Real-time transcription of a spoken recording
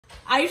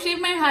I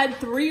shaved my head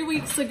 3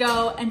 weeks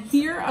ago, and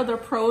here are the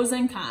pros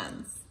and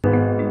cons.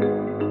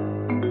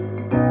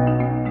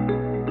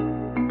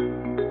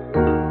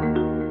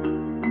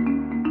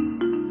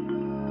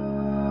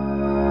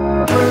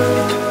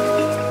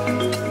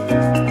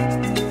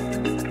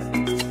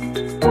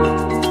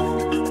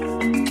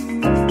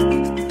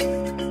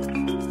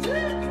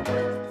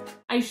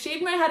 I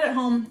shaved my head at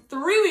home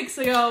 3 weeks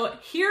ago.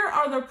 Here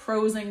are the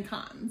pros and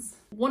cons.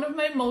 One of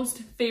my most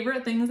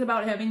favorite things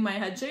about having my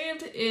head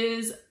shaved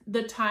is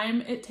the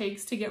time it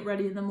takes to get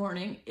ready in the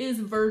morning is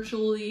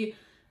virtually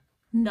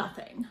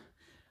nothing.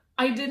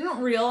 I didn't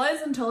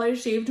realize until I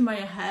shaved my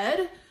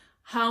head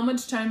how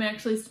much time I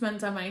actually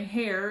spent on my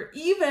hair,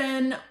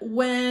 even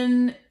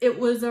when it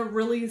was a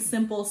really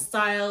simple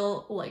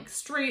style, like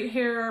straight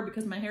hair,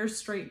 because my hair's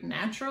straight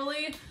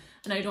naturally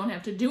and I don't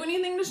have to do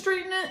anything to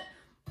straighten it.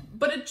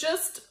 But it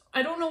just,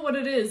 I don't know what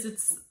it is.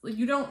 It's like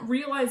you don't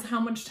realize how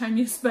much time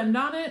you spend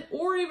on it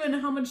or even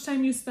how much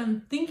time you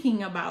spend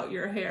thinking about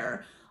your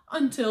hair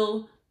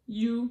until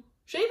you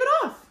shave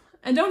it off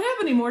and don't have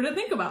any more to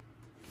think about.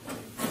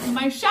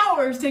 My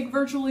showers take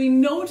virtually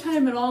no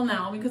time at all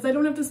now because I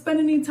don't have to spend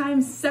any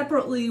time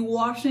separately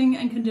washing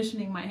and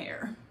conditioning my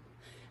hair.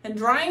 And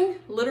drying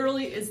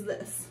literally is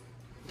this.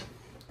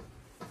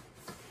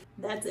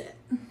 That's it.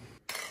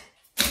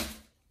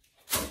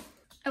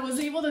 I was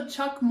able to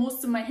chuck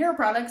most of my hair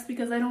products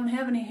because I don't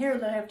have any hair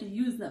that I have to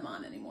use them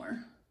on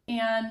anymore.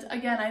 And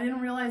again, I didn't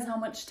realize how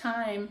much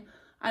time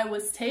I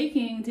was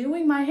taking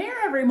doing my hair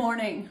every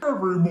morning.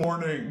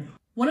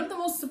 One of the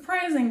most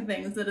surprising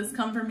things that has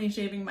come from me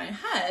shaving my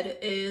head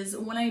is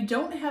when I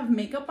don't have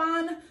makeup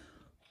on,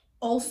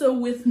 also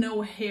with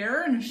no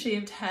hair and a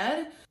shaved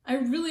head, I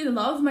really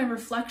love my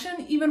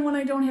reflection even when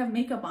I don't have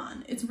makeup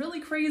on. It's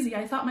really crazy.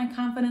 I thought my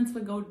confidence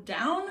would go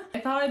down. I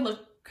thought I'd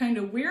look kind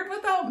of weird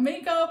without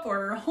makeup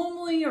or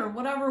homely or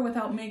whatever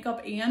without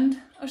makeup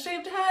and a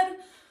shaved head.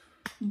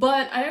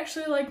 But I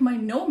actually like my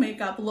no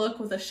makeup look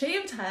with a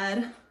shaved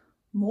head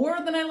more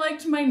than I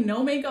liked my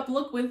no makeup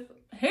look with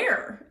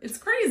hair. It's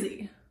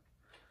crazy.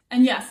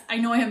 And yes, I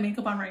know I have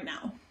makeup on right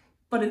now,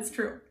 but it's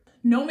true.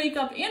 No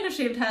makeup and a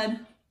shaved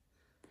head.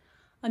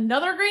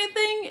 Another great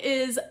thing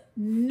is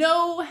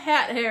no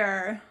hat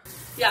hair.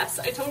 Yes,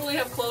 I totally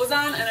have clothes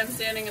on and I'm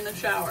standing in the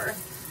shower.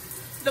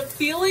 The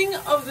feeling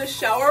of the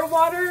shower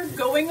water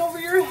going over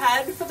your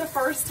head for the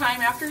first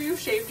time after you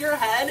shaved your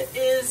head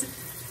is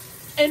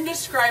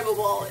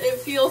indescribable. It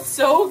feels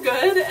so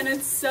good and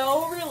it's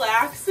so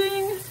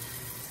relaxing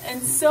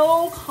and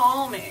so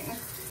calming.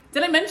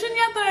 Did I mention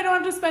yet that I don't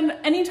have to spend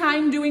any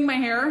time doing my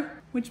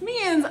hair? Which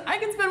means I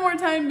can spend more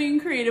time being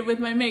creative with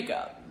my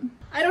makeup.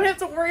 I don't have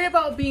to worry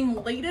about being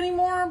late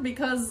anymore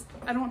because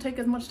I don't take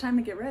as much time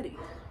to get ready.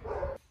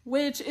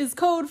 Which is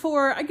code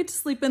for I get to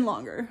sleep in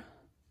longer.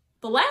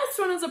 The last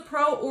one is a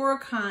pro or a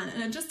con,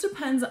 and it just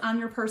depends on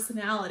your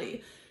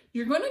personality.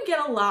 You're going to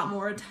get a lot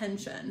more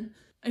attention.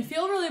 I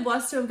feel really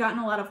blessed to have gotten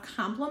a lot of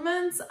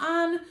compliments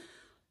on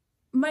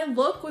my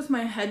look with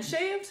my head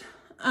shaved,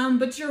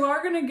 but you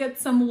are going to get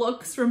some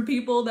looks from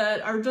people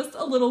that are just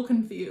a little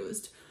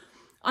confused.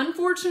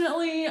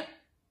 Unfortunately,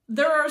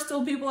 there are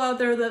still people out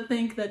there that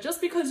think that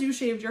just because you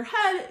shaved your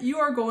head, you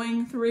are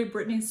going through a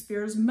Britney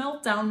Spears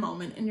meltdown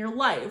moment in your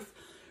life,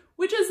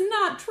 which is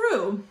not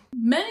true.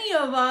 Many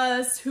of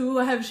us who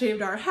have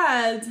shaved our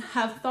heads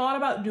have thought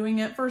about doing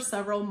it for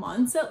several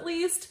months at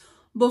least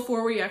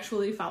before we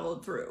actually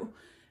followed through.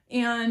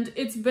 And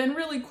it's been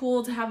really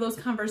cool to have those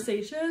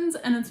conversations,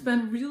 and it's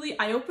been really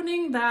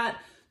eye-opening that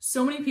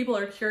so many people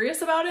are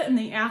curious about it and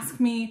they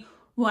ask me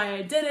why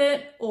I did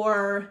it,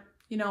 or,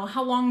 you know,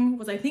 how long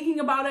was I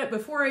thinking about it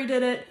before I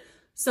did it.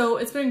 So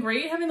it's been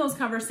great having those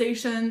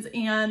conversations,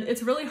 and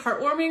it's really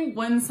heartwarming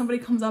when somebody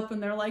comes up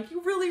and they're like,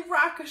 you really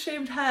rock a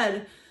shaved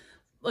head.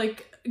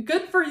 Like,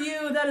 good for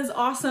you. That is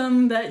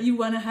awesome that you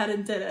went ahead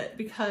and did it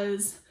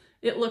because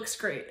it looks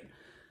great.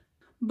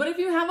 But if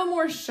you have a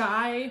more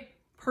shy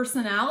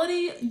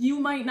personality, you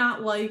might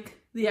not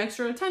like the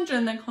extra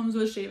attention that comes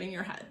with shaving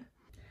your head.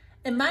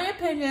 In my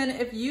opinion,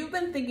 if you've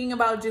been thinking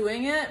about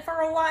doing it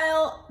for a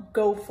while,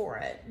 go for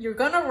it. You're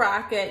gonna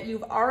rock it.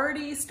 You've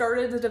already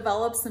started to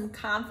develop some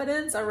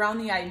confidence around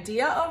the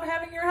idea of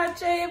having your head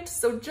shaved,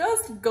 so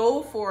just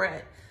go for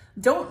it.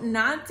 Don't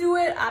not do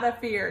it out of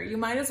fear. You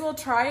might as well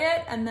try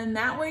it, and then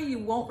that way you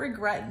won't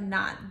regret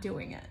not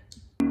doing it.